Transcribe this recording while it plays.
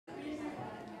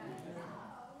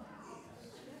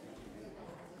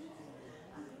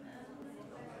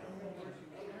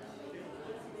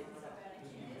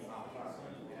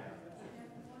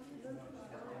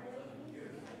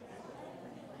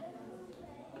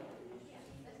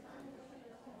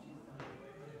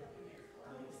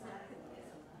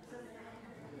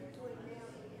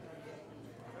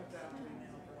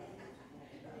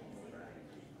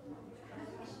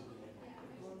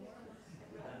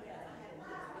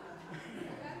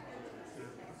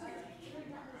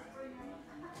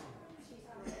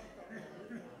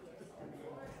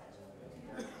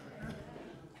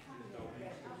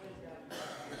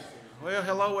Well,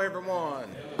 hello everyone.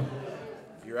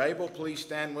 If you're able, please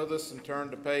stand with us and turn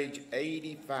to page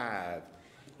 85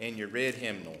 in your red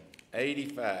hymnal.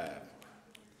 85.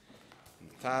 And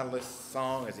the title of this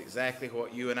song is exactly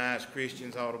what you and I as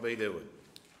Christians ought to be doing.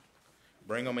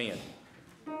 Bring them in.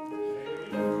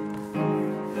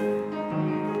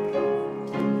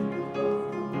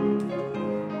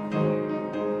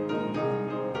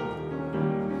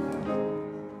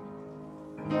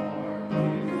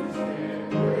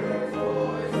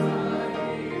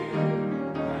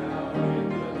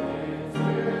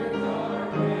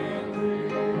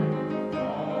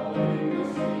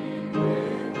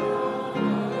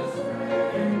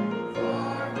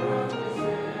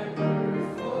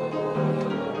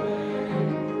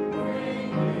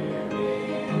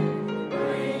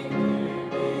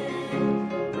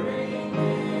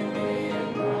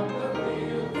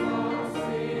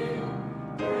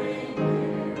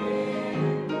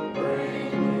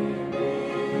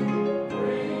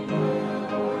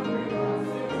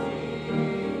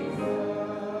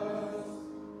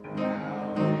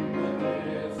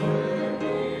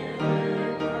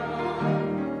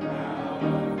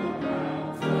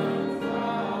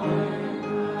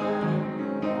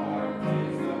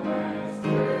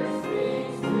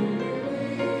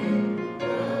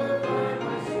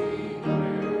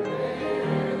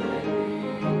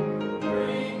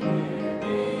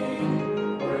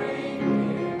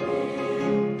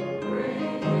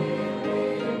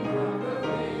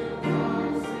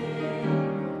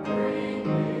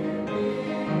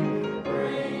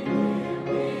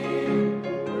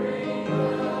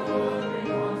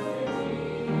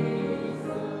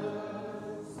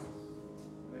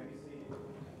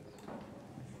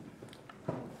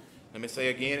 Let me say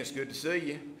again, it's good to see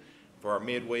you for our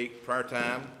midweek prayer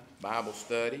time Bible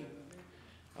study.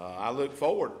 I look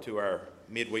forward to our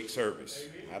midweek service.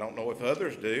 I don't know if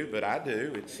others do, but I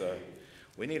do.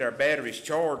 We need our batteries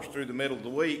charged through the middle of the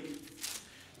week,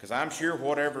 because I'm sure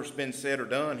whatever's been said or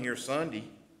done here Sunday,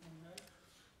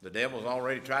 the devil's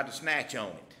already tried to snatch on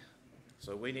it.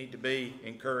 So we need to be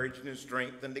encouraged and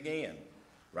strengthened again,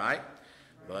 right?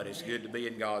 But it's good to be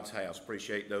in God's house.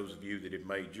 Appreciate those of you that have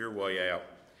made your way out.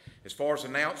 As far as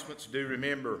announcements, do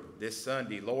remember this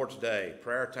Sunday, Lord's Day,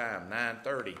 prayer time,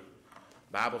 9:30.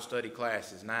 Bible study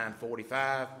class is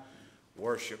 9:45.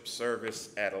 Worship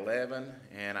service at 11.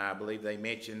 And I believe they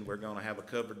mentioned we're going to have a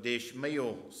covered dish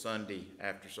meal Sunday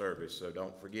after service. So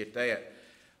don't forget that.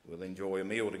 We'll enjoy a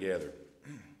meal together.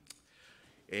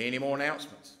 Any more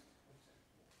announcements?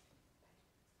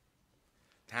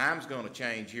 Time's going to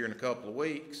change here in a couple of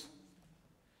weeks.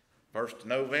 1st of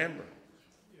November.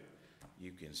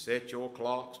 You can set your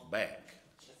clocks back.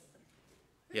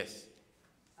 Yes?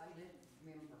 I didn't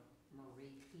remember Marie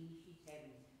Key. She's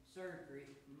having surgery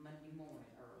Monday morning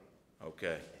early.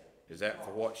 Okay. Is that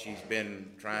for what she's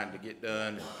been trying to get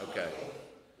done? Okay.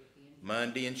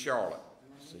 Monday in Charlotte.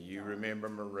 So you remember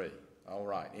Marie. All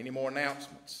right. Any more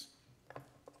announcements?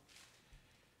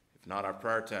 If not, our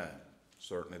prayer time.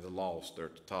 Certainly the lost are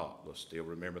at the top. Let's still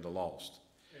remember the lost.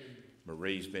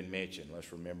 Marie's been mentioned.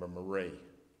 Let's remember Marie.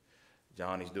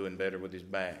 Johnny's doing better with his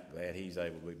back. Glad he's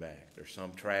able to be back. There's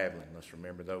some traveling. Let's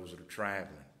remember those that are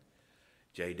traveling.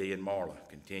 J.D. and Marla,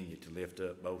 continue to lift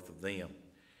up both of them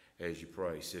as you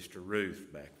pray. Sister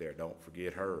Ruth back there, don't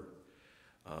forget her.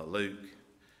 Luke,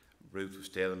 Ruth was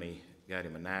telling me, got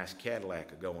him a nice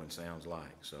Cadillac going, sounds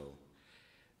like. So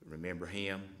remember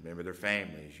him, remember their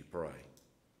family as you pray.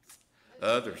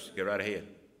 Others, go right ahead.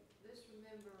 Let's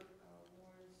remember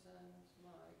Warren's son's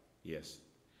Mike. Yes.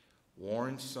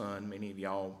 Warren's son, many of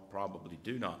y'all probably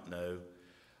do not know,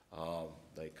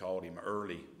 they called him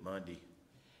early Monday,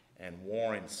 and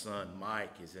Warren's son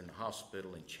Mike is in the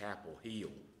hospital in Chapel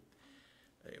Hill.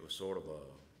 It was sort of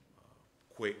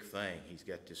a quick thing. He's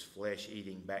got this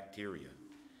flesh-eating bacteria,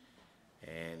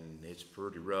 and it's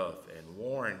pretty rough. And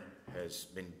Warren has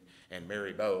been, and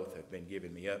Mary both, have been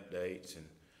giving me updates and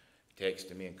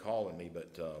texting me and calling me,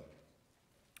 but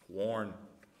Warren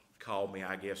called me,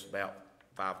 I guess, about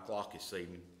 5 o'clock this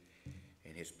evening,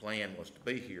 and his plan was to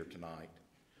be here tonight,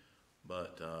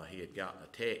 but he had gotten a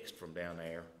text from down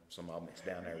there, some of them that's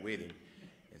down there with him,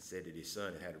 and said that his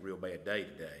son had a real bad day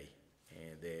today,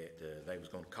 and that they was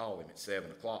going to call him at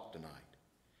 7 o'clock tonight.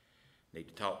 Need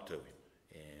to talk to him.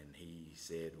 And he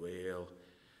said, well,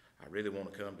 I really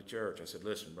want to come to church. I said,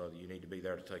 listen, brother, you need to be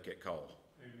there to take that call,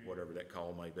 whatever that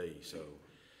call may be. So,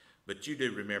 but you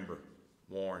do remember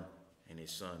Warren and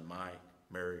his son Mike,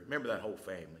 Mary, remember that whole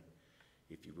family,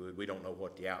 if you would. We don't know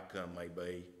what the outcome may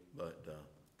be, but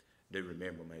do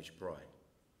remember them as you pray.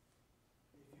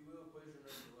 If you will, please remember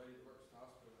the lady that works in the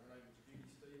hospital. Her name is Judy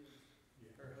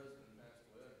Stevens. Her husband passed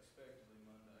away unexpectedly.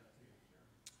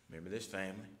 Remember this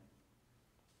family.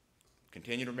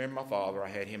 Continue to remember my father. I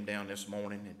had him down this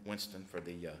morning at Winston for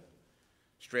the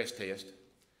stress test.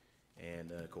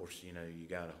 And, of course, you know, you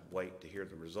got to wait to hear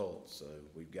the results. So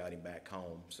we've got him back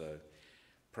home. So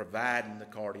providing the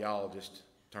cardiologist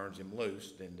turns him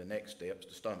loose, then the next step's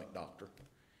the stomach doctor.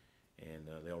 And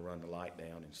they'll run the light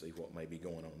down and see what may be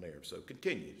going on there. So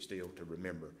continue still to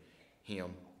remember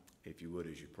him, if you would,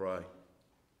 as you pray.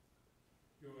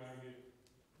 You'll get many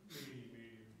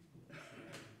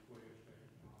requests at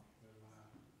the hospital.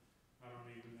 I don't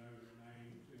even know their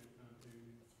names, they'll come to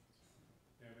me.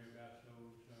 Tell me about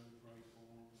so-and-so, pray for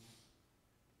them.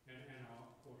 And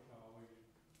of course, I always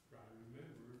try to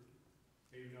remember,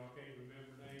 even though I can't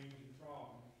remember names and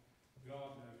problems,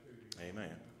 God knows who they are.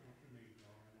 Amen. He knows what their needs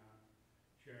are, and I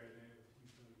share that with you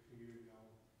folks here,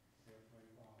 y'all help pray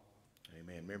for all of them.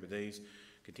 Amen. Remember these.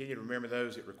 Continue to remember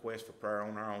those that request for prayer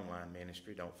on our online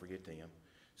ministry. Don't forget them.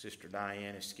 Sister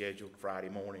Diane is scheduled Friday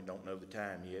morning. Don't know the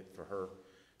time yet for her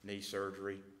knee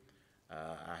surgery.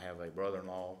 I have a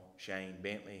brother-in-law, Shane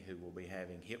Bentley, who will be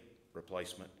having hip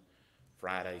replacement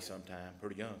Friday sometime.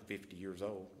 Pretty young, 50 years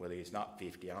old. Well, he's not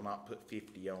 50. I'll not put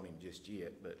 50 on him just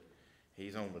yet, but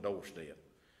he's on the doorstep.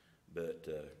 But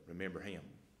remember him.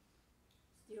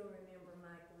 Still remember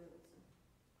Mike Wilson.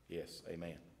 Yes,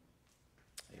 amen.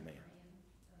 Amen.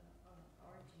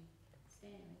 Archie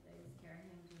Stanley, they was carrying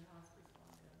him to the hospice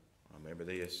while ago. Remember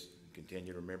this.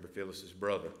 Continue to remember Phyllis's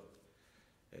brother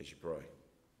as you pray.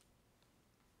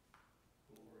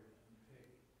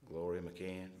 Gloria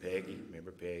McCann, Peggy,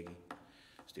 remember Peggy.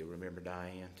 Still remember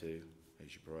Diane too,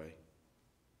 as you pray.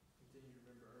 Continue to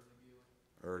remember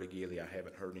Early Gilly, I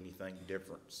haven't heard anything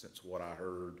different since what I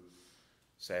heard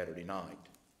Saturday night.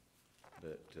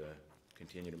 But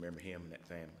continue to remember him and that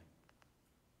family.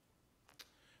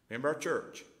 Remember our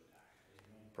church.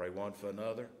 Pray one for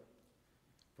another.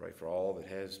 Pray for all that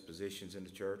has positions in the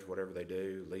church, whatever they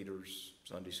do, leaders,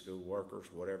 Sunday school workers,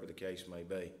 whatever the case may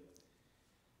be.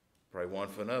 Pray one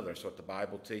for another. That's what the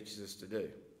Bible teaches us to do.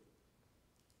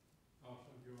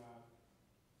 Also, Joe, I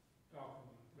talked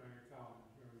to Larry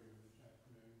Collins earlier this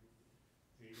afternoon.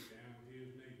 He was down with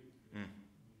his knee. Mm.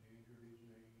 He injured his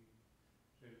knee.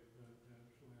 Said that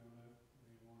swelling up.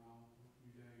 He went on for a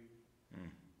few days.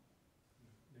 Mm.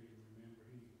 Need to remember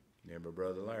him. Remember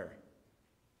Brother Larry.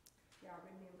 Y'all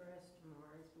remember us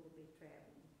tomorrow as we'll be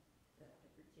traveling up to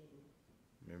Virginia.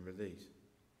 Remember these.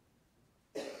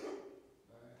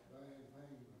 Diane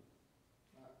Payne,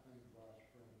 not Payne, vice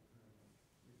president,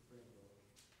 his friend was.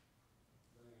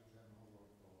 Diane's having a whole lot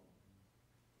of problems.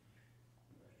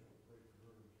 I still pray for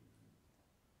her.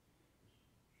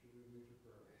 She will need your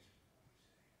prayers.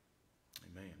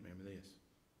 Amen. Remember this.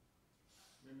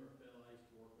 Remember a fellow I used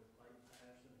to work with, Clayton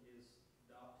Patterson, his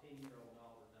 10-year-old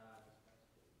daughter died this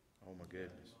past week. Oh my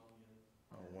goodness.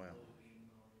 Oh wow.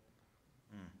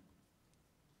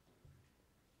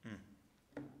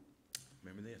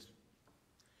 Remember this.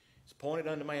 It's appointed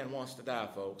unto man once to die,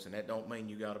 folks, and that don't mean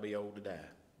you got to be old to die.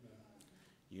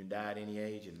 You can die at any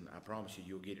age, and I promise you,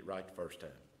 you'll get it right the first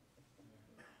time.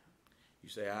 You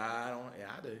say, I don't. Yeah,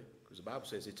 I do, because the Bible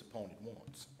says it's appointed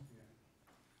once.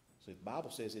 So if the Bible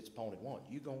says it's appointed once,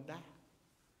 you're going to die.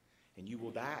 And you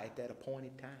will die at that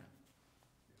appointed time.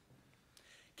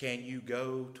 Can you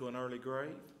go to an early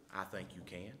grave? I think you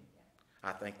can.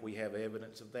 I think we have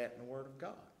evidence of that in the Word of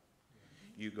God.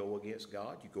 You go against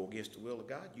God, you go against the will of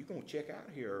God, you're going to check out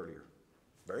of here earlier.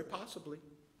 Very possibly.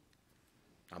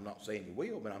 I'm not saying you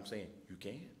will, but I'm saying you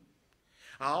can.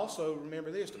 I also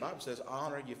remember this. The Bible says,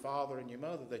 honor your father and your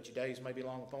mother that your days may be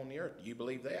long upon the earth. Do you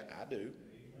believe that? I do.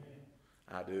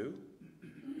 I do.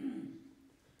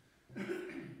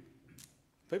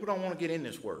 People don't want to get in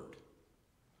this word.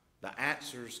 The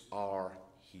answers are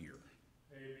here.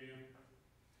 Amen.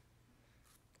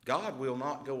 God will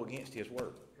not go against his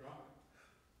word. Right.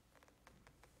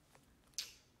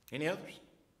 Any others?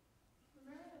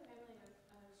 Remember the family of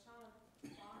Shauna Barr, I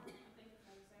think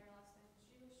that was their last name.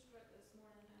 She was struck this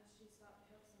morning as she stopped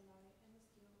to help somebody and was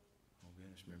killed. Oh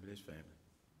goodness, remember this family.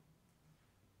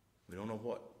 We don't know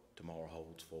what tomorrow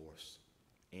holds for us,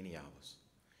 any of us.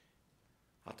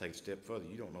 I'll take a step further.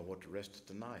 You don't know what the rest of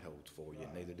tonight holds for you,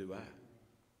 and neither do I.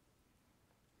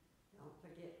 Don't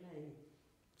forget me.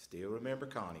 Still remember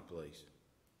Connie, please.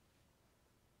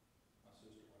 My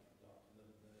sister went to the doctor the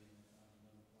other day and found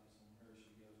another place on her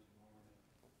she goes tomorrow.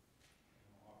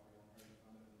 And I'll operate on her and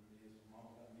find out what it is.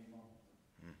 Mama got me mom.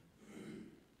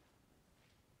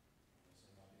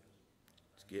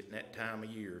 It's getting that time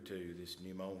of year, too. This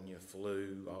pneumonia,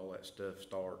 flu, all that stuff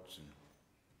starts, and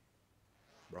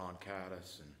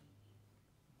bronchitis, and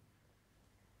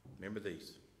remember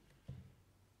these.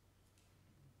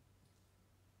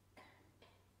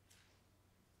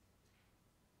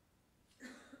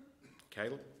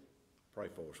 Caleb,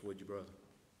 pray for us, would you, brother?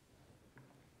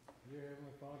 Dear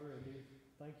Heavenly Father, I do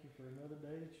thank you for another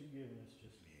day that you've given us.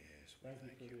 Just Yes, thank you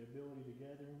for the ability to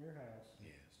gather in your house.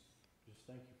 Yes. Just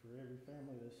thank you for every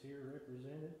family that's here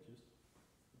represented. Just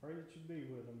pray that you be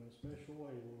with them in a special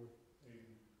way, Lord.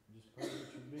 Amen. Just pray that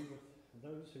you be with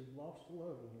those who've lost a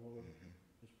loved one, Lord. Mhm.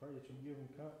 Just pray that you give them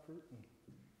comfort and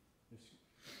just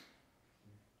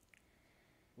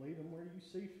lead them where you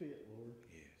see fit, Lord.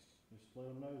 Yes. Just let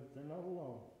them know that they're not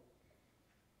alone.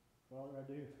 Father, I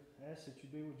do ask that you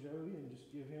be with Joey and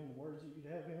just give him the words that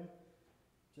you'd have him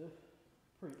to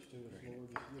preach to us, Lord.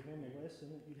 Just give him the lesson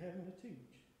that you'd have him to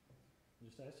teach.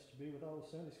 Just ask that you be with all the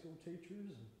Sunday school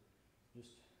teachers and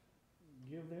just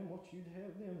give them what you'd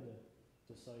have them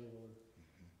to say, Lord.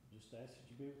 Just ask that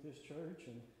you be with this church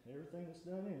and everything that's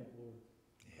done in it, Lord.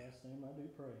 In Christ's name I do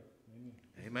pray. Amen.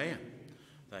 Amen.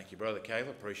 Thank you, Brother Caleb.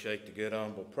 Appreciate the good,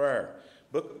 humble prayer.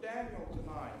 Book of Daniel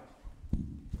tonight.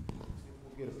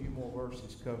 We'll get a few more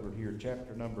verses covered here.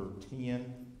 Chapter number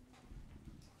 10.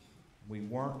 We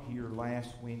weren't here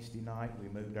last Wednesday night. We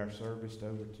moved our service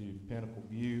over to Pinnacle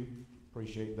View.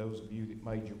 Appreciate those of you that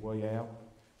made your way out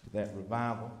to that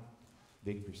revival.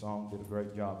 Victory Song did a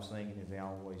great job singing, as they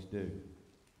always do.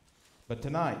 But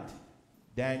tonight,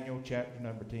 Daniel chapter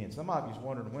number 10. Some of you's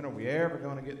wondering, when are we ever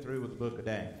going to get through with the book of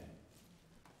Daniel?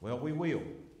 Well, we will.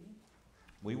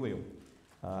 We will.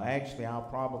 Actually, I'll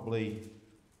probably,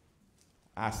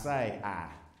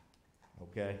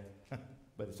 okay?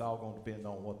 But it's all going to depend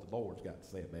on what the Lord's got to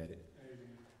say about it.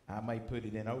 Amen. I may put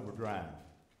it in overdrive,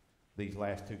 these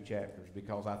last two chapters,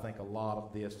 because I think a lot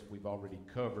of this we've already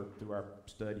covered through our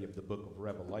study of the book of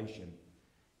Revelation.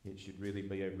 It should really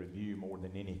be a review more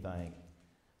than anything.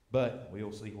 But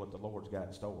we'll see what the Lord's got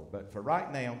in store. But for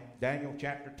right now, Daniel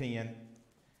chapter 10,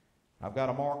 I've got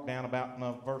a mark down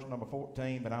about verse number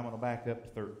 14, but I'm going to back up to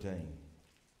 13.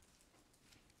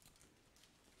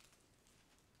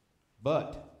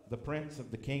 But the prince of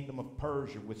the kingdom of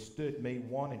Persia withstood me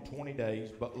 21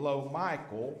 days. But lo,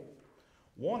 Michael,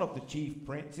 one of the chief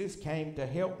princes, came to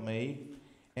help me,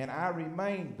 and I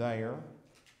remained there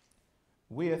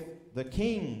with the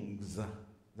kings. Has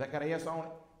that got an S on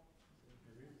it?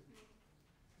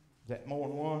 Is that more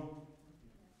than one?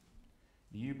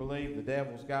 Do you believe the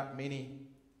devil's got many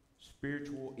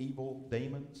spiritual evil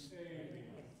demons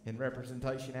in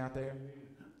representation out there?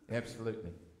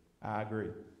 Absolutely. I agree.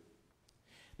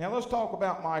 Now let's talk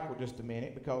about Michael just a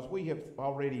minute, because we have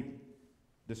already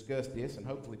discussed this and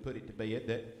hopefully put it to bed,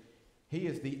 that he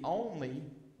is the only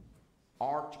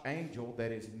archangel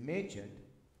that is mentioned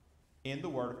in the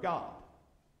Word of God,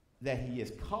 that he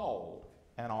is called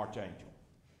an archangel.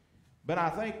 But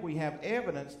I think we have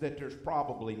evidence that there's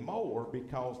probably more,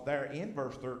 because there in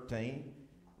verse 13,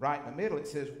 right in the middle, it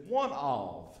says one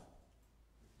of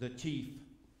the chief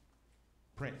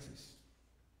princes.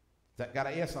 That got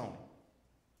an S on it.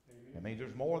 Amen. That means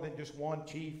there's more than just one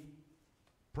chief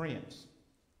prince.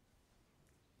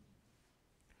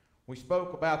 We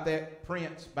spoke about that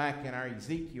prince back in our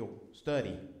Ezekiel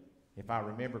study, if I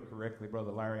remember correctly,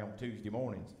 Brother Larry, on Tuesday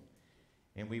mornings.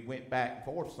 And we went back and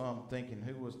forth some thinking,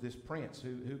 who was this prince?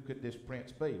 Who could this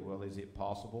prince be? Well, is it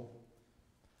possible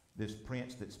this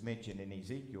prince that's mentioned in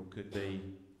Ezekiel could be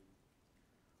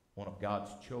one of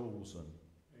God's chosen,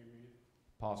 Amen.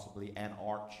 possibly an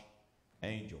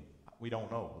archangel? We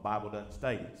don't know. The Bible doesn't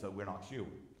state it, so we're not sure.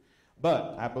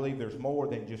 But I believe there's more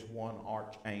than just one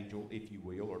archangel, if you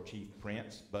will, or chief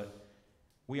prince. But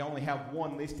we only have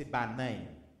one listed by name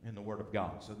in the Word of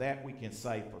God, so that we can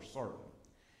say for certain.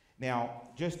 Now,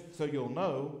 just so you'll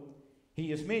know,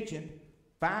 he is mentioned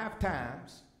 5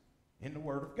 times in the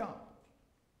Word of God.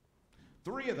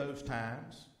 3 of those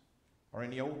times are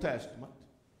in the Old Testament,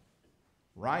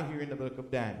 right here in the book of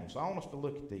Daniel. So I want us to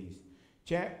look at these.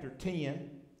 Chapter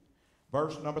 10,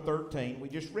 verse number 13, we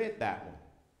just read that one.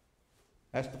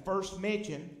 That's the first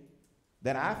mention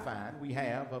that I find we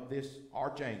have of this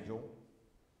archangel,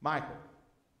 Michael.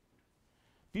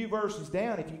 A few verses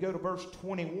down, if you go to verse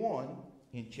 21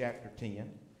 in chapter 10,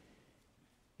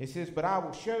 it says, But I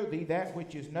will show thee that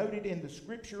which is noted in the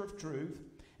scripture of truth,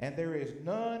 and there is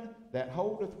none that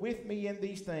holdeth with me in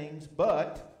these things,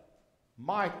 but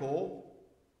Michael,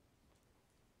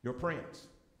 your prince.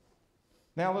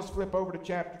 Now let's flip over to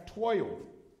chapter 12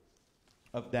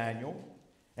 of Daniel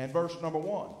and verse number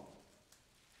 1.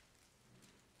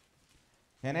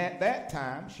 And at that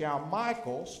time shall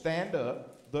Michael stand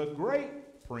up, the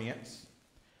great prince,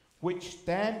 which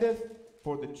standeth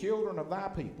for the children of thy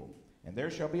people. And there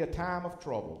shall be a time of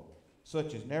trouble,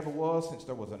 such as never was since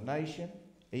there was a nation,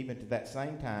 even to that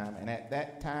same time. And at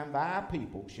that time thy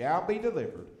people shall be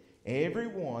delivered, every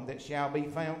one that shall be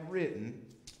found written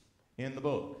in the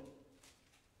book.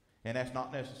 And that's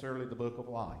not necessarily the book of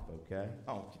life, okay?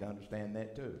 I want you to understand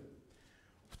that too.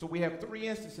 So we have 3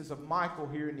 instances of Michael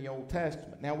here in the Old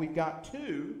Testament. Now we've got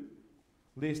 2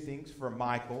 listings for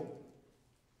Michael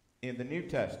in the New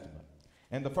Testament.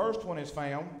 And the first one is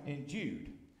found in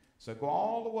Jude. So go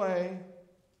all the way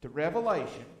to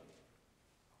Revelation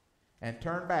and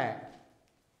turn back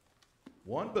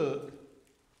one book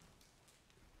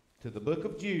to the book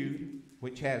of Jude,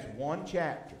 which has 1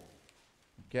 chapter.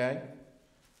 Okay?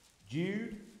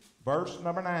 Jude, verse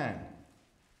number 9.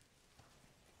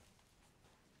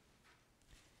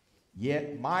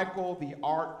 Yet Michael the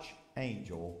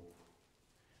archangel,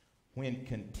 when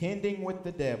contending with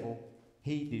the devil,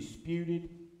 he disputed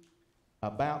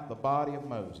about the body of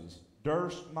Moses,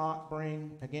 durst not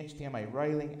bring against him a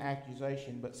railing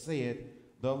accusation, but said,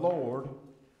 the Lord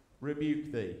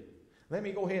rebuke thee. Let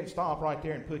me go ahead and stop right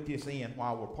there and put this in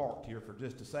while we're parked here for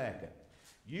just a second.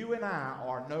 You and I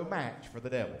are no match for the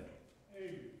devil.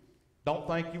 Don't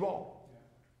think you are.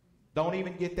 Don't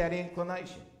even get that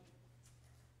inclination.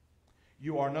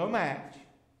 You are no match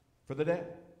for the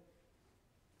devil.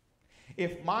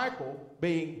 If Michael,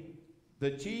 being the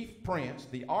chief prince,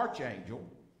 the archangel,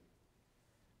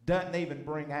 doesn't even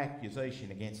bring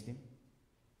accusation against him,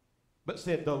 but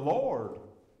said, the Lord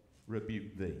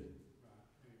rebuke thee.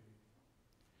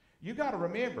 You got to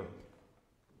remember,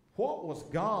 what was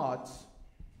God's,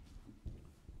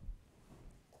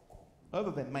 other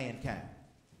than mankind,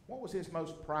 what was his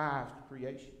most prized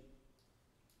creation?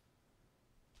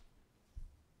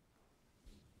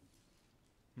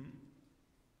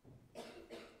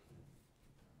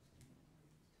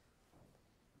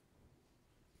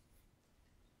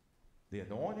 The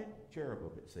anointed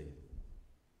cherubim, it said.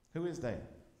 Who is that?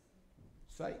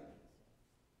 Satan.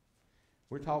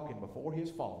 We're talking before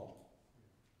his fall.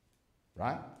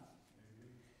 Right?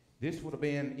 This would have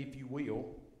been, if you will,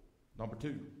 number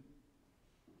 2.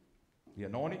 The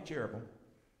anointed cherubim,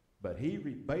 but he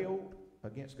rebelled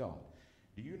against God.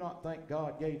 Do you not think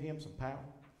God gave him some power?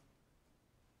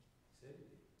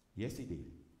 Yes, he did.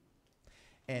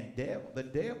 And the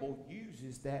devil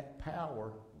uses that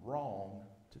power wrong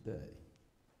today.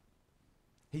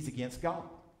 He's against God.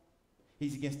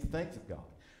 He's against the things of God.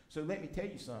 So let me tell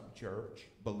you something, church,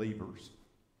 believers.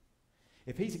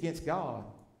 If he's against God,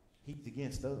 he's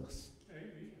against us.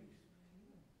 Amen.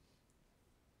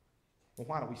 Well,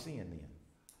 why do we sin then?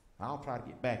 I'll try to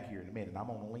get back here in a minute. I'm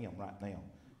on a limb right now.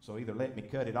 So either let me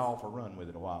cut it off or run with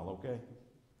it a while, okay?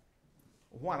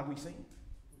 Well, why do we sin?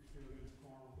 We're still in the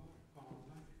carnal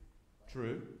mind.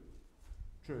 True.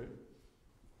 True.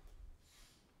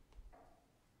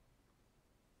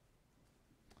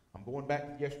 I'm going back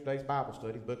to yesterday's Bible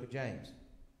study, the book of James,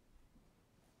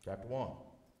 chapter 1.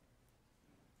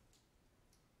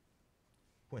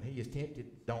 When he is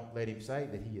tempted, don't let him say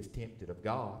that he is tempted of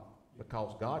God,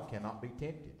 because God cannot be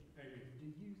tempted. Amen. Do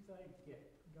you think that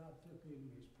God took him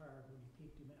his power when he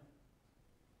kicked him out?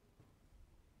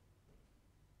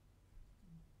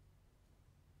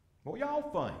 What y'all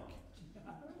think?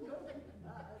 I don't know.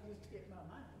 I just get my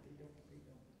mind. He don't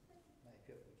match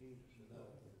up with Jesus at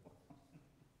all.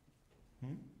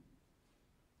 Hmm?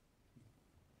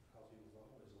 Because he was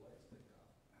always less than God.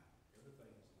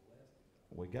 Everything was less than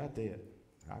God. We got that.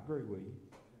 I agree with you.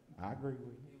 I agree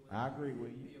with you. I agree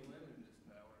with you. He eliminated his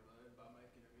power, though, by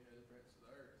making him the prince of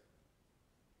the earth.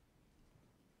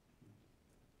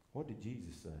 What did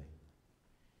Jesus say?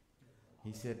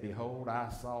 He said, behold, I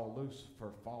saw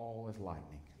Lucifer fall as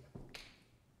lightning.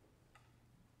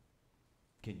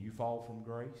 Can you fall from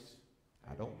grace?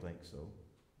 I don't think so.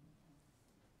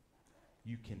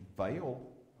 You can fail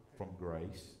from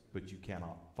grace, but you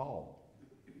cannot fall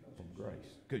from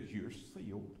grace, because you're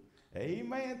sealed.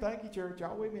 Amen. Thank you, church.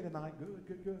 Y'all with me tonight? Good,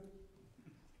 good, good.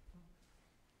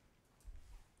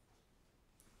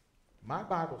 My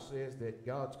Bible says that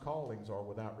God's callings are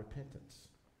without repentance.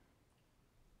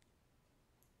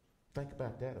 Think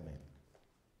about that a minute.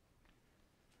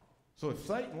 So if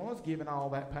Satan was given all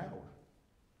that power,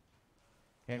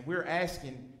 and we're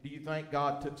asking, do you think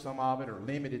God took some of it or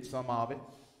limited some of it?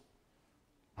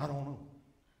 I don't know.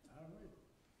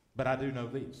 But I do know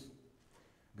this.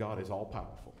 God is all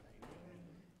powerful.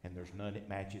 And there's none that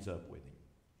matches up with him.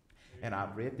 And I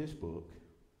read this book,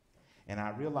 and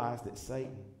I realized that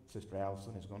Satan, Sister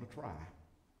Allison, is going to try.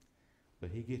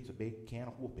 But he gets a big can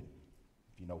of whooping,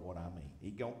 if you know what I mean.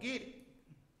 He's going to get it.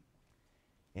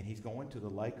 And he's going to the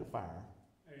lake of fire,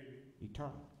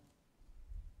 eternal.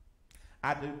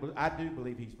 I do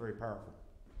believe he's very powerful.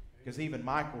 Because even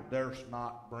Michael durst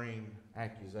not bring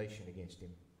accusation against him,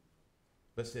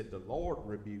 but said, the Lord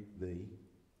rebuke thee.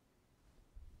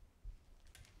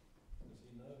 Does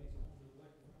he know he's going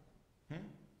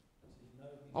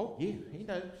Oh, yeah, he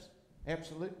knows.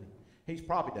 Absolutely. He's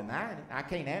probably denying it. I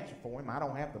can't answer for him. I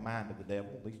don't have the mind of the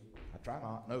devil. At least I try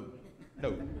not. No.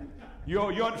 No. You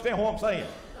understand what I'm saying?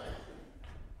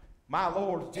 My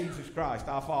Lord is Jesus Christ.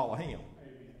 I follow him.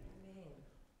 Amen.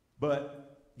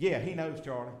 But, yeah, he knows,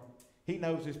 Charlie. He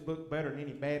knows this book better than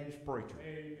any Baptist preacher.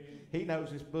 Amen. He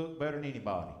knows this book better than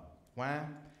anybody. Why?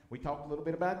 We talked a little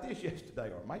bit about this yesterday,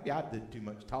 or maybe I did too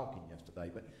much talking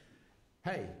yesterday, but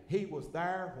hey, he was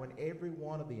there when every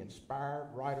one of the inspired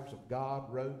writers of God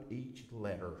wrote each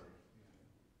letter.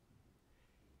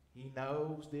 He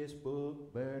knows this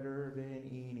book better than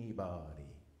anybody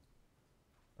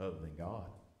other than God.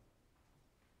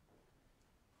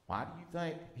 Why do you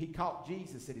think he caught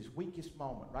Jesus at his weakest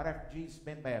moment, right after Jesus had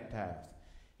been baptized?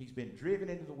 He's been driven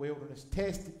into the wilderness,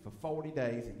 tested for 40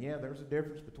 days, and yeah, there's a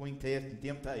difference between test and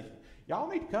temptation. Y'all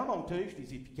need to come on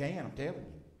Tuesdays if you can, I'm telling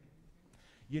you.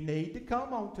 You need to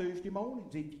come on Tuesday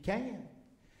mornings if you can.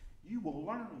 You will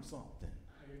learn something.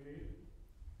 Amen.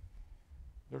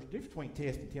 There's a difference between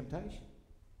test and temptation.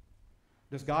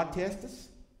 Does God test us?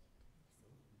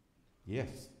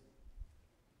 Yes.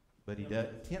 But he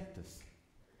doesn't tempt us.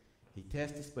 He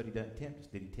tests us, but he doesn't tempt us.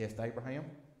 Did he test Abraham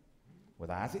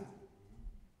with Isaac?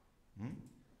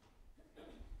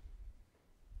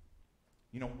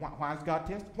 You know, why does God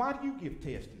test? Why do you give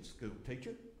tests in school,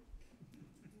 teacher?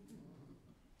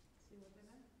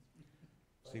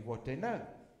 See what they know.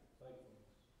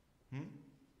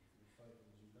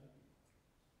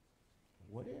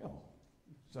 What else?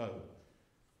 So,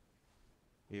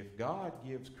 if God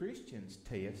gives Christians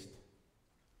tests,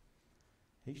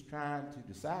 he's trying to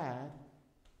decide,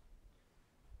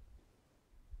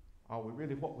 are we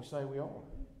really what we say we are?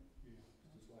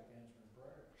 Just like answering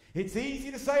prayer. It's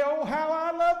easy to say, oh, how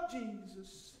I love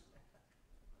Jesus.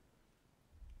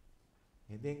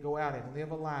 And then go out and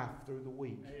live a life through the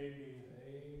week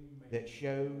that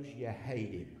shows you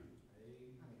hate him.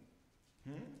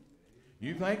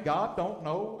 You think God don't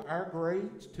know our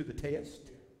grades to the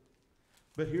test?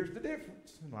 But here's the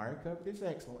difference. And Larry covered this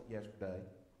excellent yesterday.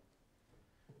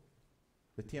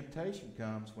 The temptation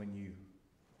comes when you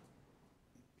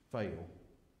fail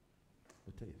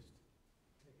the test.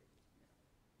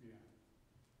 Yeah.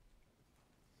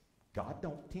 God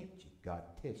don't tempt you. God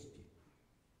tests you.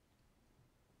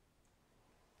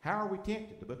 How are we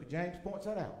tempted? The book of James points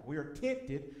that out. We are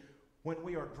tempted when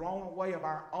we are drawn away of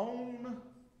our own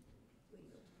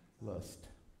lust.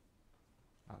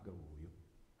 I'll go, will you?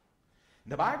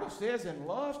 The Bible says, in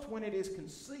lust, when it is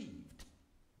conceived,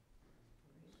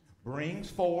 brings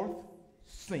forth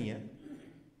sin.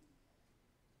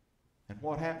 And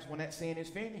what happens when that sin is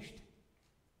finished?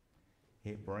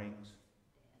 It brings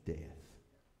death.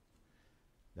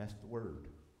 That's the word.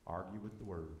 Argue with the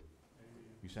word.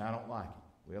 You say, I don't like it.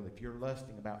 Well, if you're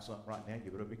lusting about something right now, you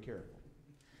better be careful.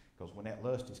 Because when that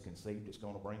lust is conceived, it's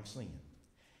going to bring sin.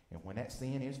 And when that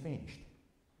sin is finished,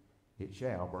 it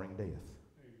shall bring death.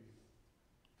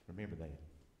 Remember that.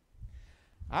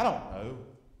 I don't know.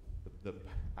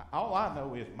 All I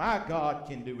know is my God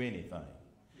can do anything.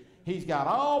 He's got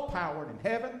all power in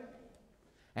heaven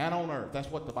and on earth.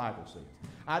 That's what the Bible says.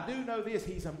 I do know this.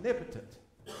 He's omnipotent.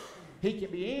 He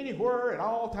can be anywhere at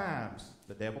all times.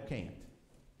 The devil can't.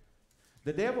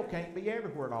 The devil can't be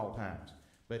everywhere at all times.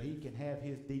 But he can have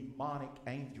his demonic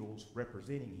angels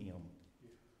representing him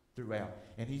throughout.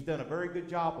 And he's done a very good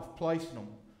job of placing them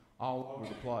all over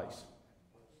the place.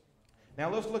 Now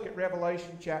let's look at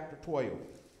Revelation chapter 12.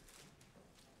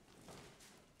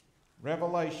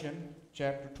 Revelation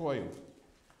chapter 12.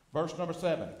 Verse number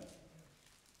 7.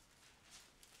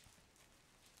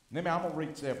 I'm going to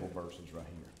read several verses right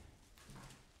here.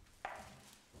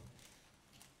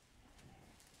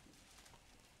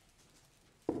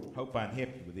 Hope I can help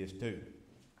you with this too.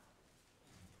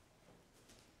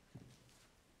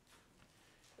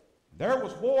 There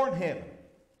was war in heaven.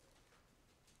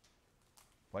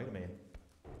 Wait a minute.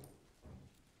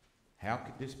 How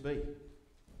could this be?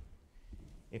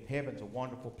 If heaven's a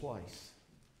wonderful place,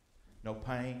 no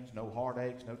pains, no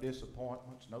heartaches, no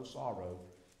disappointments, no sorrow,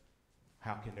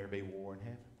 how can there be war in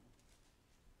heaven?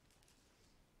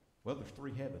 Well, there's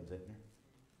 3 heavens, isn't there?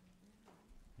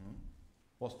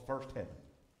 What's the first heaven?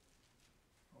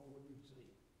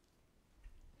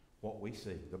 What we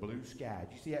see, the blue sky.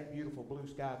 Did you see that beautiful blue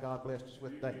sky God blessed us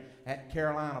with today? That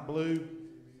Carolina blue.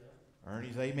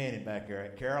 Ernie's amening back there.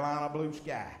 That Carolina blue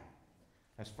sky.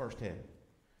 That's first heaven.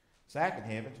 Second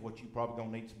heaven's what you probably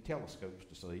going to need some telescopes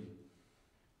to see.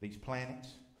 These planets.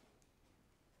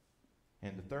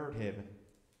 And the third heaven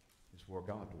is where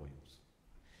God dwells.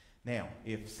 Now,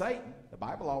 if Satan, the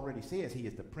Bible already says he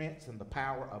is the prince and the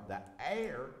power of the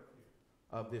air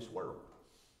of this world.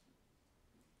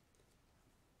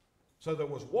 So there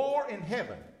was war in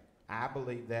heaven. I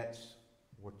believe that's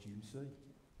what you see.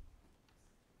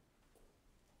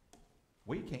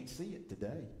 We can't see it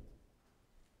today.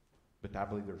 But I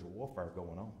believe there's a warfare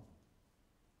going on.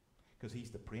 Because he's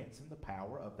the prince and the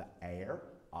power of the air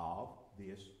of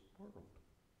this world.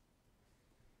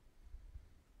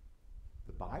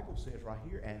 The Bible says right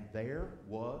here, and there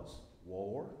was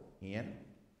war in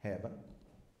heaven.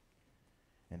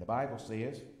 And the Bible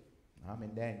says, I'm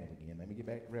in Daniel again. Let me get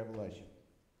back to Revelation.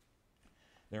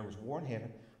 There was war in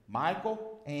heaven.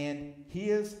 Michael and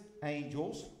his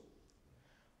angels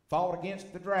fought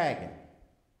against the dragon.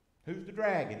 Who's the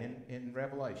dragon in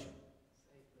Revelation?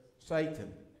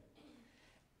 Satan.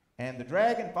 And the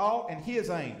dragon fought and his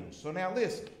angels. So now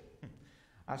listen.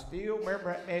 I still remember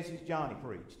that message Johnny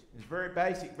preached. It's very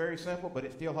basic, very simple, but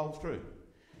it still holds true.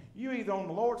 You're either on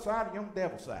the Lord's side or you're on the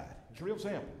devil's side. It's real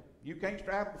simple. You can't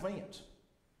straddle the fence.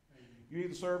 You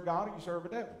either serve God or you serve the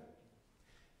devil.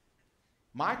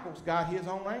 Michael's got his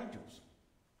own angels.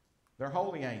 They're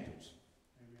holy angels.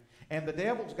 Amen. And the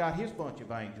devil's got his bunch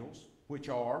of angels, which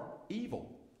are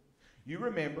evil. You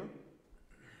remember,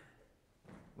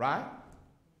 right?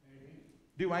 Amen.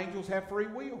 Do angels have free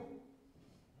will?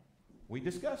 We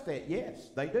discussed that. Yes,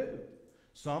 they do.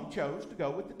 Some chose to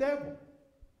go with the devil.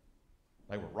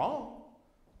 They were wrong,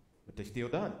 but they still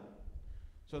done it.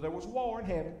 So there was war in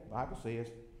heaven. The Bible says,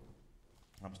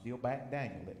 I'm still back in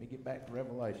Daniel. Let me get back to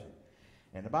Revelation.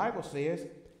 And the Bible says,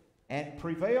 and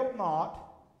prevailed not,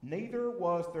 neither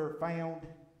was there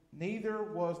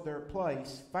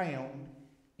place found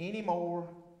any more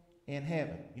in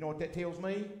heaven. You know what that tells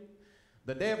me?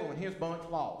 The devil and his bunch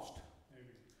lost. Amen.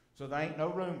 So there ain't no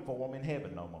room for them in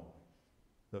heaven no more.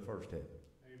 The first heaven.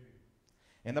 Amen.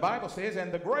 And the Bible says,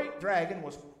 and the great dragon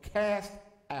was cast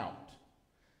out.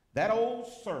 That old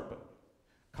serpent,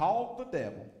 called the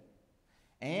devil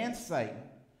and Satan,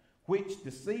 which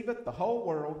deceiveth the whole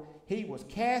world, he was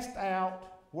cast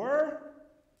out, where?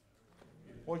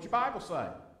 What's your Bible say?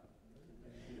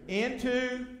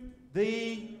 Into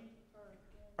the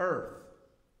earth.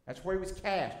 That's where he was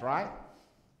cast, right?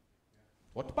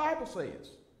 What the Bible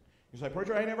says. You say,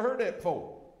 preacher, I ain't never heard that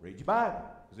before. Read your Bible,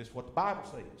 because this is what the Bible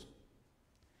says.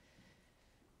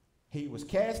 He was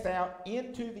cast out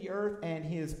into the earth, and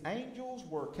his angels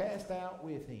were cast out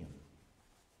with him.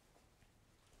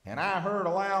 And I heard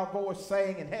a loud voice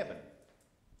saying in heaven,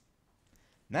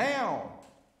 now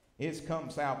is come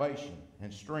salvation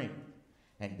and strength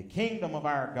and the kingdom of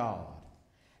our God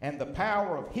and the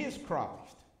power of his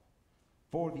Christ.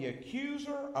 For the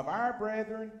accuser of our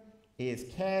brethren is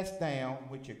cast down,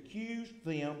 which accused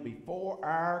them before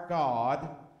our God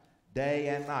day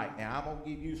and night. Now I'm going to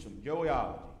give you some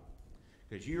joyology.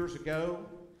 Because years ago,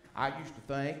 I used to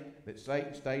think that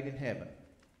Satan stayed in heaven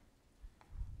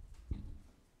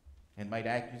and made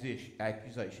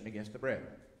accusation against the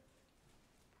brethren.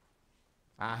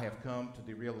 I have come to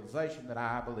the realization that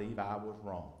I believe I was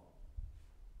wrong.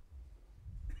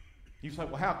 You say,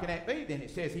 well, how can that be? Then it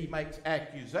says he makes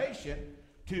accusation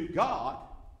to God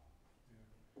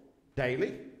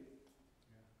daily.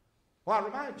 Well, I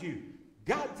remind you,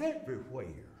 God's everywhere.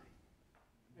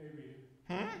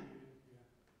 Amen.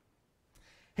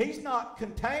 He's not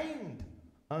contained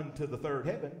unto the third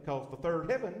heaven, because the third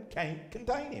heaven can't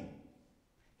contain him.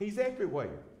 He's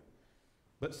everywhere.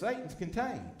 But Satan's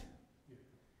contained.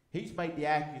 He's made the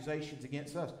accusations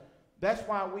against us. That's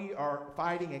why we are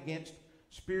fighting against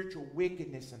spiritual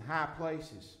wickedness in high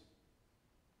places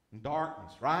and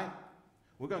darkness, right?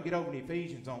 We're going to get over to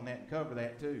Ephesians on that and cover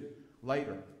that too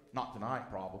later. Not tonight,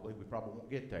 probably. We probably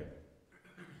won't get there.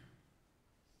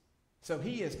 So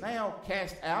he is now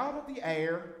cast out of the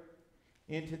air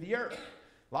into the earth.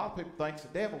 A lot of people think the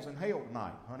devil's in hell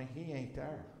tonight. Honey, he ain't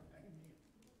there.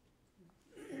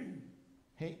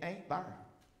 He ain't there.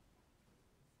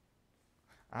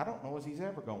 I don't know as he's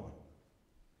ever going.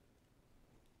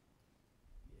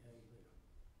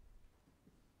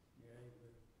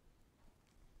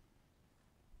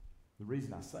 The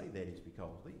reason I say that is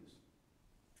because of this.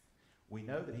 We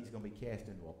know that he's going to be cast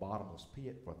into a bottomless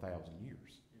pit for 1,000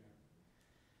 years. Yeah.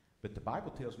 But the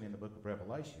Bible tells me in the book of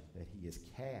Revelation that he is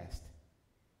cast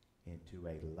into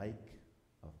a lake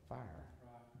of fire.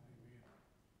 Right. Amen.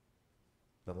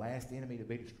 The last enemy to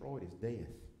be destroyed is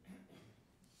death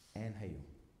and hell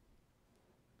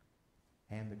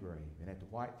and the grave. And at the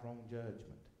white throne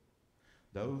judgment,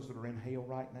 those that are in hell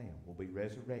right now will be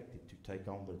resurrected to take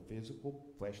on their physical,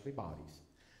 fleshly bodies,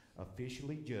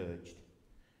 officially judged.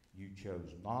 You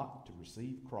chose not to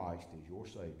receive Christ as your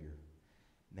Savior.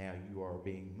 Now you are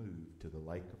being moved to the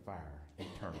lake of fire,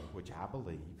 eternal, which I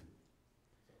believe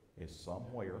is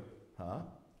somewhere, huh?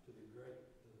 To the Gulf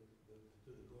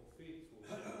 50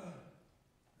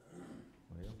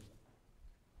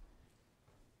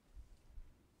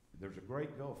 There's a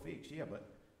great gulf fixed, yeah, but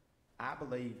I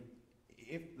believe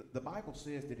if the Bible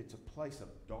says that it's a place of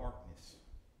darkness,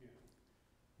 Yeah.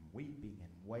 weeping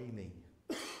and wailing,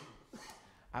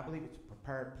 I believe it's a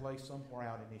prepared place somewhere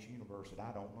out in this universe that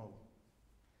I don't know.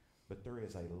 But there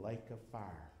is a lake of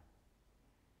fire.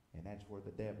 And that's where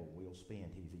the devil will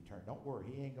spend his eternity. Don't worry,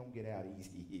 he ain't going to get out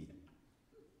easy either.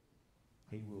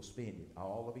 He will spend it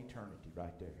all of eternity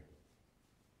right there.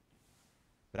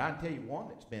 But I can tell you one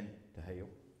that's been to hell.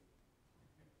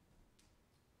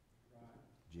 Right.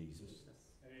 Jesus.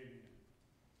 Amen.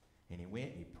 And he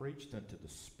went and he preached unto the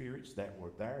spirits that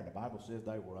were there. And the Bible says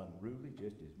they were unruly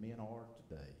just as men are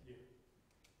today. Yeah.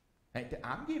 And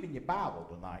I'm giving you Bible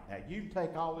tonight. Now, you can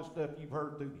take all this stuff you've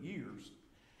heard through the years,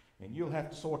 and you'll have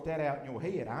to sort that out in your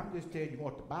head. I'm just telling you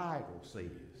what the Bible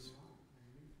says.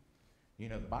 You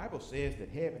know, the Bible says that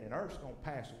heaven and earth's going to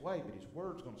pass away, but his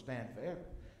word's going to stand forever.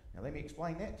 Now, let me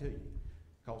explain that to you.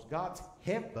 Because God's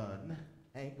heaven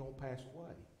ain't going to pass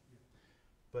away.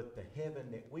 But the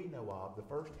heaven that we know of, the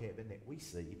first heaven that we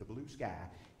see, the blue sky,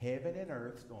 heaven and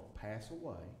earth's going to pass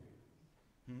away.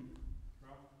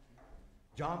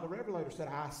 John the Revelator said,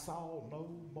 I saw no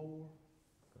more.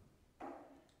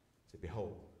 He said,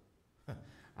 behold,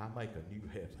 I make a new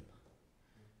heaven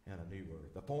and a new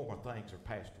earth. The former things are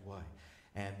passed away,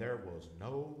 and there was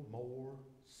no more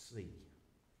sea.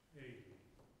 Amen.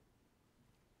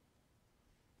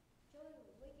 Joey,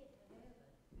 when we get to heaven,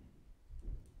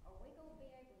 are we gonna be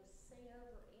able to see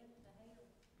over into hell?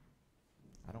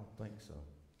 I don't think so.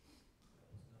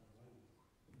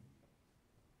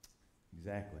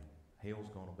 Exactly. Hell's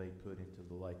going to be put into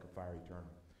the lake of fire eternal.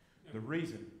 Now, The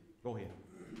reason, go ahead.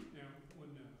 Now, when,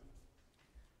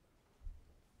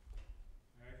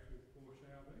 actually for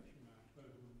salvation, I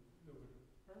suppose, when there was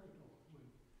purgatory, when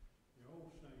the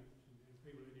old saints and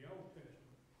people in the Old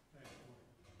Testament passed away,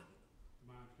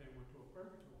 my understanding went to a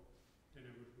purgatory, and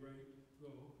there was great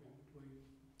gulf in between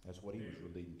That's what he was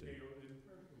relating to. hell and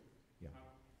purgatory. Yeah.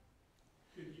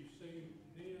 Could you see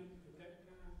then at that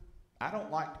time? I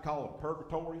don't like to call it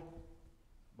purgatory,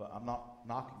 but I'm not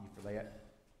knocking you for that.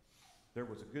 There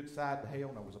was a good side to hell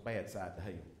and there was a bad side to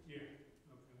hell. Yeah, okay.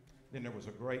 Then there was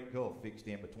a great gulf fixed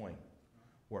in between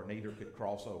where neither could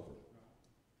cross over.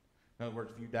 In other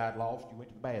words, if you died lost, you went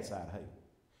to the bad side of hell.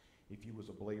 If you was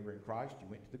a believer in Christ, you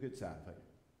went to the good side of hell.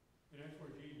 And that's where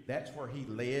Jesus. That's where he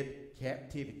led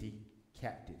captivity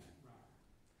captive. Right.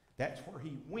 That's where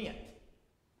he went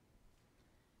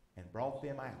and brought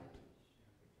them out.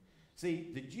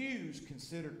 See, the Jews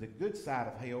considered the good side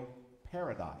of hell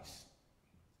paradise.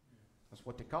 That's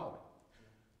what they called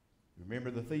it. Remember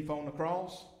the thief on the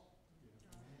cross?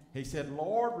 He said,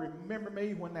 Lord, remember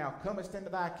me when thou comest into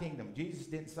thy kingdom. Jesus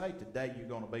didn't say, today you're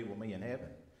going to be with me in heaven.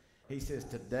 He says,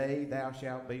 today thou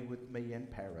shalt be with me in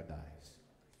paradise.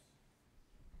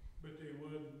 But there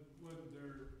wasn't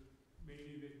there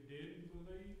many that didn't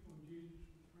believe when Jesus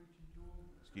was preaching to them?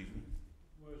 Excuse me?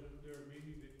 Wasn't there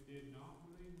many that did not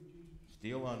believe when Jesus?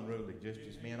 Still unruly, just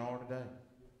as men are today.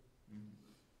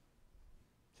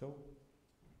 So,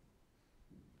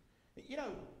 you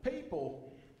know,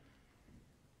 people,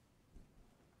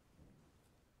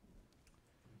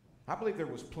 I believe there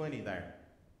was plenty there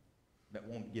that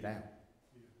wanted to get out.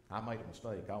 Yeah. I made a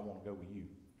mistake. I want to go with you.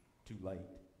 Too late.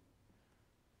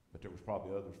 But there was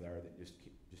probably others there that just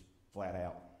flat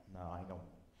out, no, I ain't going.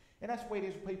 And that's the way it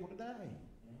is with people today.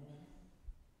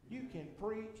 You can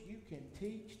preach, you can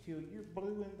teach till you're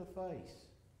blue in the face.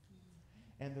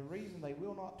 And the reason they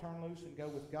will not turn loose and go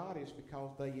with God is because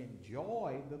they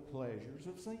enjoy the pleasures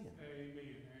of sin.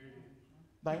 Amen.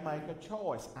 They make a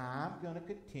choice. I'm going to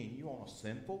continue on a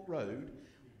sinful road.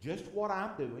 Just what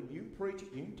I'm doing. You can preach it,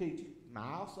 you can teach it. And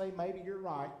I'll say maybe you're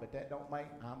right, but that don't mean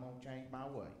I'm going to change my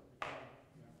way.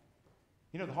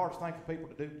 You know, the hardest thing for people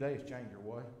to do today is change their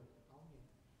way.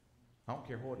 I don't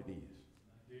care what it is.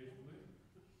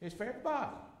 It's for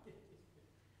everybody.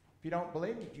 If you don't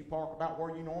believe me, did you park about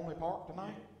where you normally park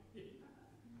tonight?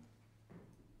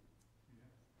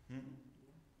 Did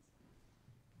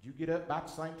you get up about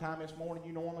the same time this morning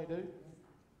you normally do?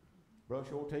 Brush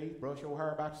your teeth, brush your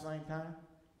hair about the same time?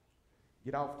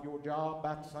 Get off your job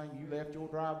about the same. You left your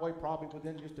driveway probably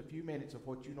within just a few minutes of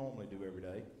what you normally do every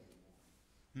day.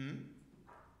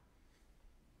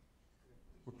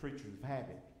 We're creatures of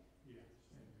habit.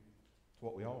 That's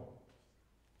what we are.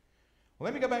 Well,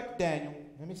 let me go back to Daniel.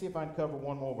 Let me see if I can cover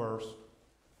one more verse.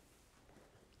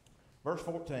 Verse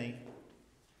 14.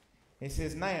 It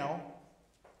says, now,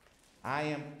 I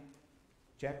am,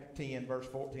 chapter 10, verse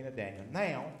 14 of Daniel.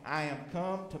 Now, I am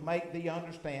come to make thee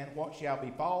understand what shall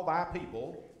befall thy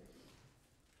people.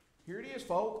 Here it is,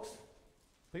 folks.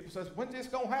 People says, when's this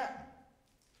going to happen?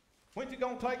 When's it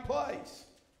going to take place?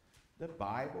 The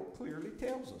Bible clearly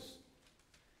tells us.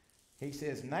 He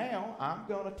says, now I'm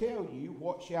going to tell you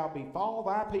what shall befall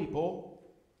thy people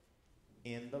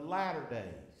in the latter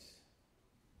days.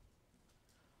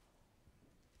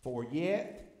 For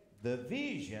yet the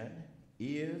vision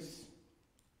is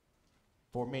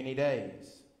for many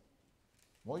days.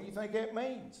 What do you think that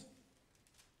means?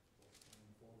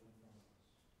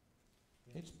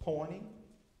 It's pointing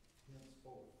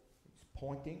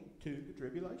to the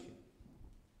tribulation.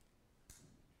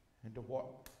 And to what?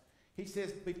 He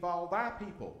says, befall thy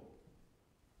people.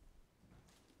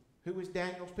 Who is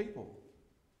Daniel's people?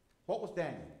 What was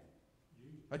Daniel?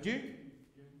 A Jew.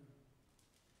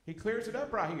 He clears it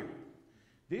up right here.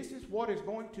 This is what is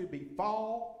going to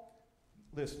befall.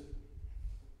 Listen,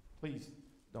 please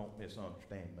don't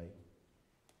misunderstand me.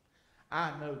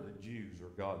 I know the Jews are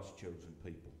God's chosen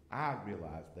people. I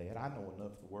realize that. I know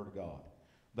enough of the Word of God.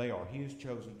 They are His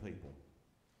chosen people.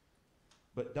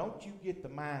 But don't you get the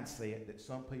mindset that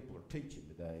some people are teaching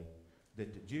today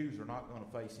that the Jews are not going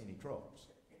to face any troubles.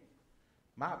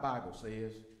 My Bible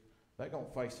says they're going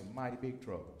to face some mighty big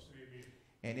troubles. Amen.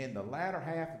 And in the latter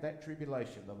half of that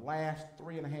tribulation, the last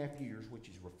 3.5 years, which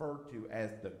is referred to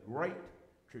as the Great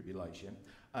Tribulation,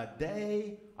 a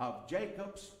day of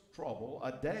Jacob's trouble,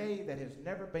 a day that has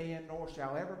never been nor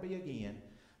shall ever be again,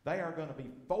 they are going to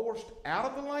be forced out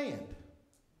of the land.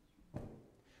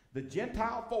 The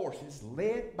Gentile forces,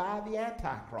 led by the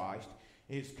Antichrist,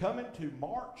 is coming to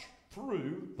march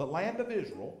through the land of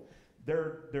Israel.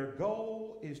 Their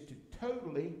goal is to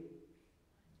totally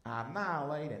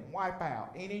annihilate and wipe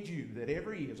out any Jew that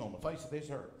ever is on the face of this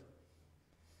earth.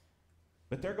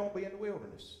 But they're going to be in the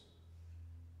wilderness.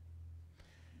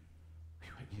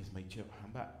 Whew, it gives me chill.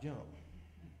 I'm about to jump.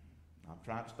 I'm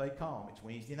trying to stay calm. It's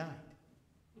Wednesday night.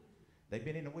 They've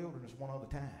been in the wilderness one other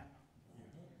time.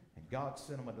 And God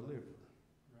sent them a deliverer.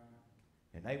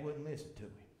 And they wouldn't listen to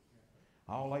him.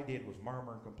 All they did was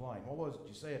murmur and complain. What was it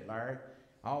you said, Larry?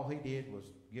 All he did was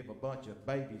give a bunch of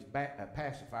babies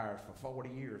pacifiers for 40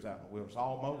 years out in the wilderness.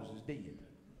 All Moses did.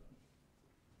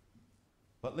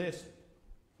 But listen,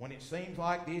 when it seems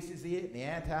like this is it, and the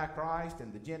Antichrist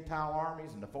and the Gentile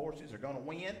armies and the forces are going to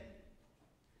win,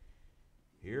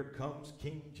 here comes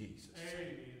King Jesus.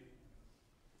 Amen.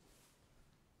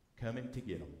 Coming to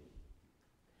get them.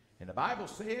 And the Bible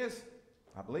says,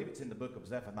 I believe it's in the book of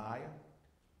Zephaniah.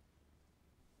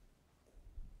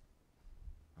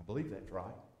 I believe that's right.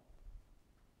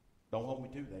 Don't hold me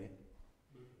to that.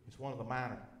 It's one of the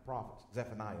minor prophets,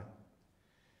 Zephaniah,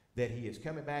 that he is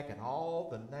coming back and all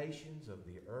the nations of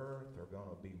the earth are going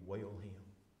to bewail him.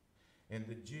 And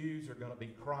the Jews are going to be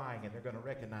crying and they're going to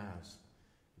recognize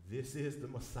this is the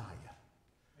Messiah.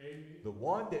 Amen. The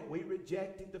one that we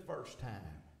rejected the first time.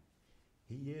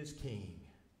 He is king.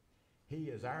 He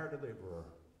is our deliverer.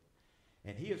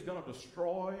 And he is going to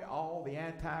destroy all the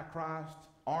Antichrist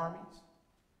armies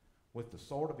with the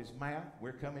sword of his mouth.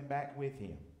 We're coming back with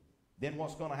him. Then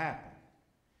what's going to happen?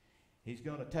 He's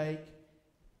going to take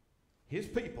his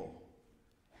people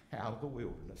out of the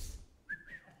wilderness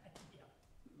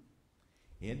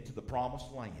into the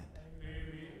promised land.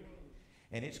 Amen.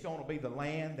 And it's going to be the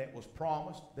land that was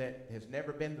promised that has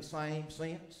never been the same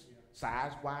since,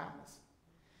 size-wise.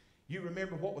 You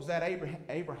remember what was that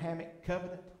Abrahamic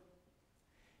covenant?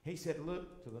 He said,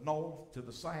 look to the north, to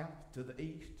the south, to the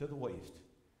east, to the west.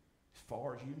 As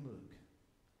far as you look,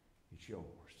 it's yours.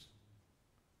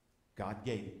 God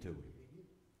gave it to him.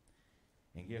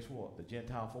 And guess what? The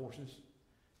Gentile forces,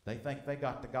 they think they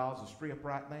got the Gaza Strip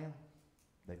right now.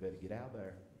 They better get out of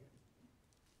there.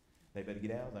 They better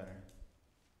get out of there.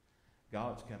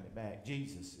 God's coming back.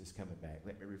 Jesus is coming back.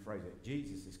 Let me rephrase it.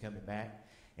 Jesus is coming back,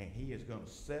 and he is going to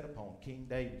sit upon King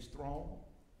David's throne,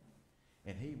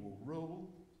 and he will rule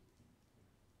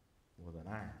with an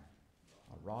iron,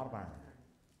 a rod of iron.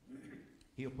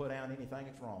 He'll put down anything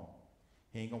that's wrong.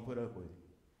 He ain't going to put up with it.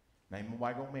 Now, ain't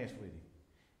nobody going to mess with him.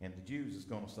 And the Jews is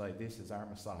going to say, this is our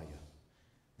Messiah.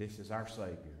 This is our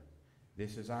Savior.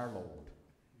 This is our Lord.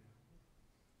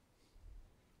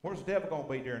 Where's the devil going to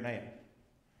be during that?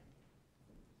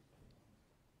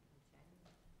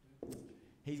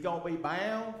 He's going to be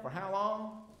bound for how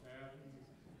long?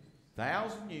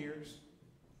 1,000 years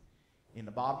in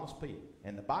the bottomless pit.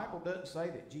 And the Bible doesn't say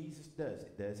that Jesus does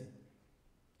it, does it?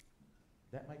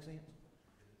 That makes sense?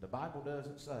 The Bible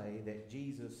doesn't say that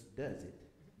Jesus does it,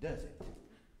 does it?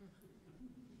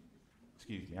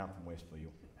 Excuse me, I'm from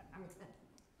Westfield.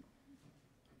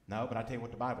 No, but I tell you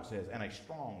what the Bible says. And a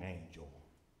strong angel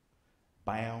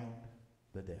bound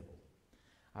the devil.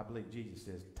 I believe Jesus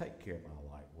says, take care of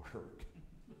my light work.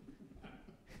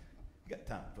 Got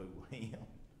time to fool him.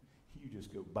 You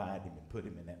just go bind him and put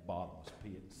him in that bottomless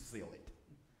pit and seal it.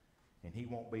 And he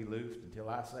won't be loosed until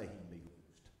I say he can be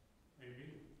loosed.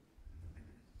 Amen.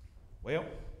 Well,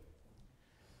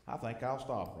 I think I'll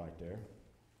stop right there.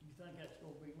 You think that's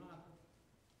gonna be Michael?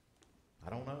 I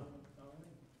don't know. All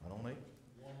right. I don't know.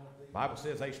 The Bible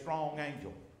says a strong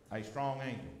angel. A strong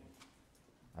angel.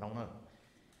 I don't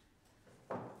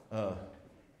know.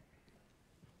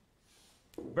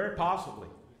 Very possibly.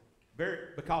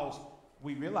 Because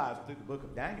we realize through the book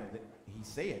of Daniel that he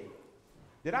said,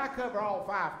 did I cover all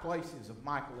 5 places of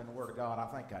Michael in the Word of God? I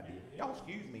think I did. Y'all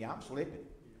excuse me, I'm slipping.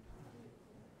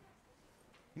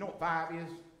 You know what 5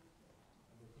 is?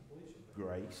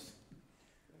 Grace.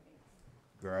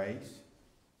 Grace.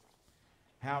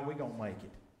 How are we going to make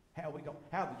it? How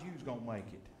the Jews going to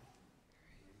make it?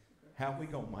 How are we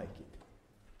going to make it?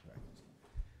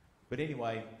 But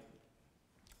anyway,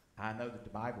 I know that the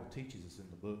Bible teaches us in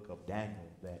the book of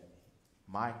Daniel that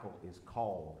Michael is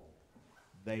called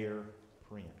their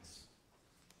prince.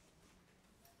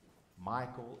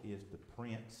 Michael is the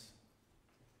prince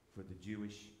for the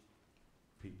Jewish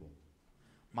people.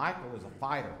 Michael is a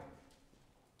fighter.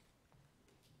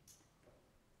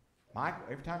 Michael,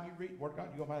 every time you read the Word of God,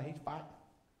 you go by, he's fighting.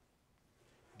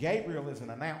 Gabriel is an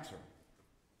announcer.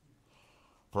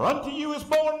 For unto you is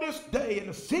born this day in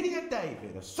the city of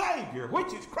David a Savior,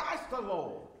 which is Christ the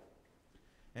Lord.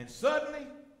 And suddenly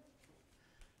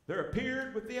there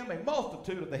appeared with them a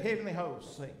multitude of the heavenly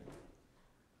hosts, saying,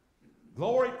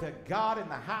 Glory to God in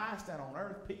the highest, and on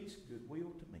earth peace,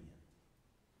 goodwill to men.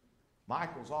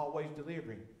 Gabriel's always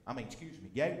delivering.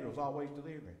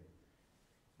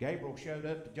 Gabriel showed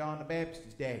up to John the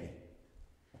Baptist's daddy.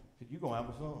 Said, you're going to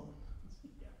have a son.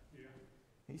 Yeah.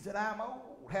 He said, I'm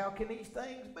old. How can these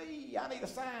things be? I need a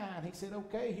sign. He said,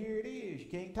 okay, here it is. You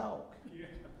can't talk. Yeah.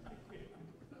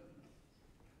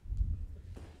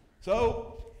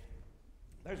 So,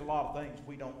 there's a lot of things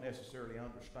we don't necessarily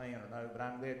understand or know, but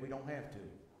I'm glad we don't have to.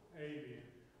 Amen.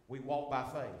 We walk by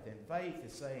faith. And faith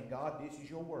is saying, God, this is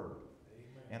your word.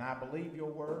 Amen. And I believe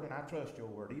your word and I trust your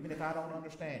word, even if I don't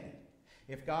understand it.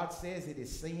 If God says it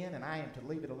is sin and I am to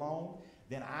leave it alone,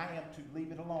 then I am to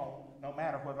leave it alone, no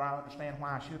matter whether I understand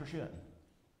why I should or shouldn't.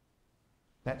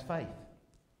 That's faith.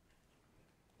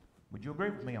 Would you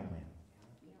agree with me on that?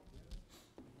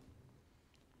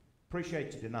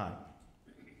 Appreciate you tonight.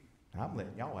 I'm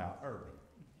letting y'all out early.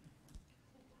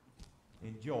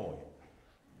 Enjoy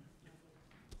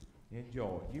it.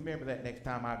 Enjoy it. You remember that next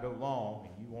time I go long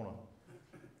and you want to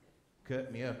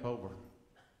cut me up over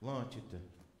lunch at the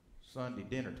Sunday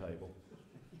dinner table.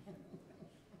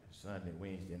 Sunday,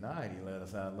 Wednesday night, he let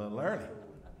us out a little early.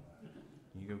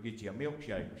 You go get you a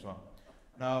milkshake or something.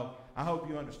 No, I hope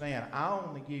you understand. I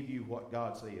only give you what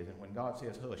God says, and when God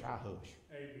says hush, I hush.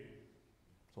 Amen.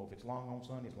 So if it's long on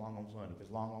Sunday, it's long on Sunday. If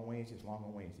it's long on Wednesday, it's long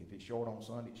on Wednesday. If it's short on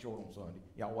Sunday, it's short on Sunday.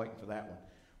 Y'all waiting for that one.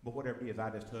 But whatever it is, I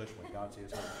just hush when God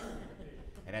says hush.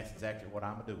 And that's exactly what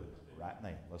I'm doing right now.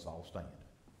 Let's all stand.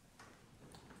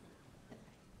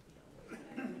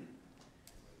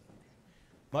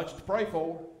 Much to pray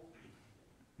for.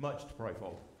 Much to pray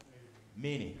for.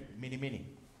 Many, many, many.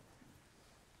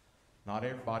 Not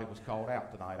everybody was called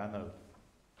out tonight, I know.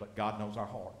 But God knows our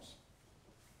hearts.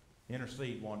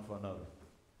 Intercede one for another.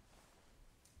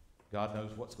 God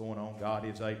knows what's going on. God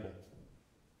is able.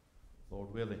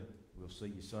 Lord willing, we'll see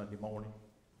you Sunday morning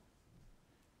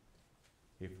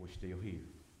if we're still here.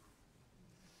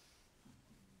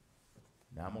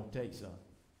 Now I'm going to tell you something.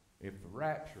 If the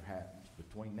rapture happens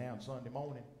between now and Sunday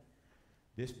morning,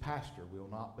 this pastor will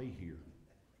not be here.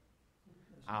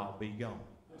 I'll be gone.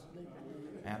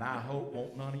 And I hope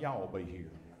won't none of y'all be here.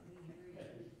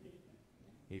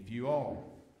 If you are,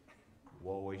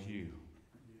 woe is you.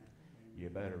 You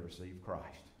better receive Christ.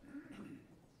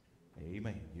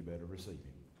 Amen. You better receive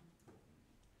him.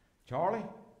 Charlie,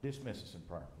 dismiss us in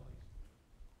prayer, please.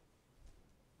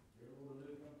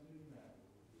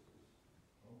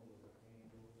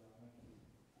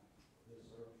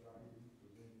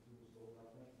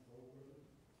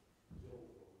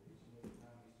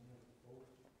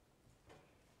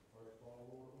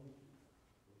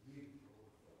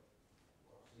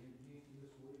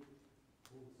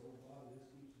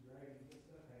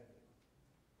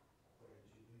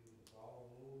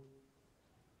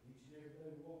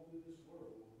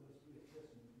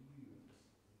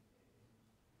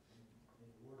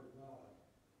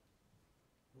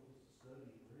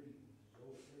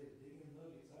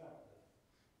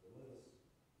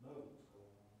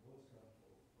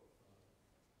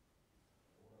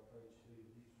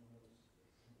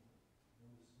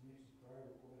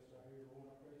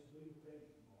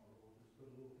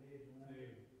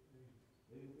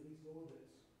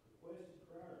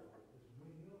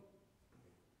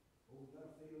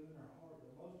 feeling in their heart, but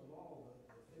most of all,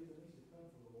 the feeling needs to come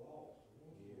from the lost, the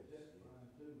ones who are Yes, testifying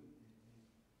to and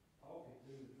talking to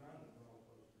and trying to draw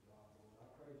close to God, Lord. I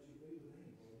pray that you be with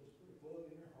them, Lord. Just put a plug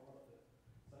in their heart to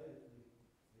say that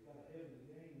they got a heaven to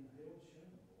gain and a hell to shun,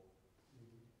 Lord.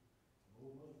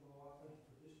 Lord, most of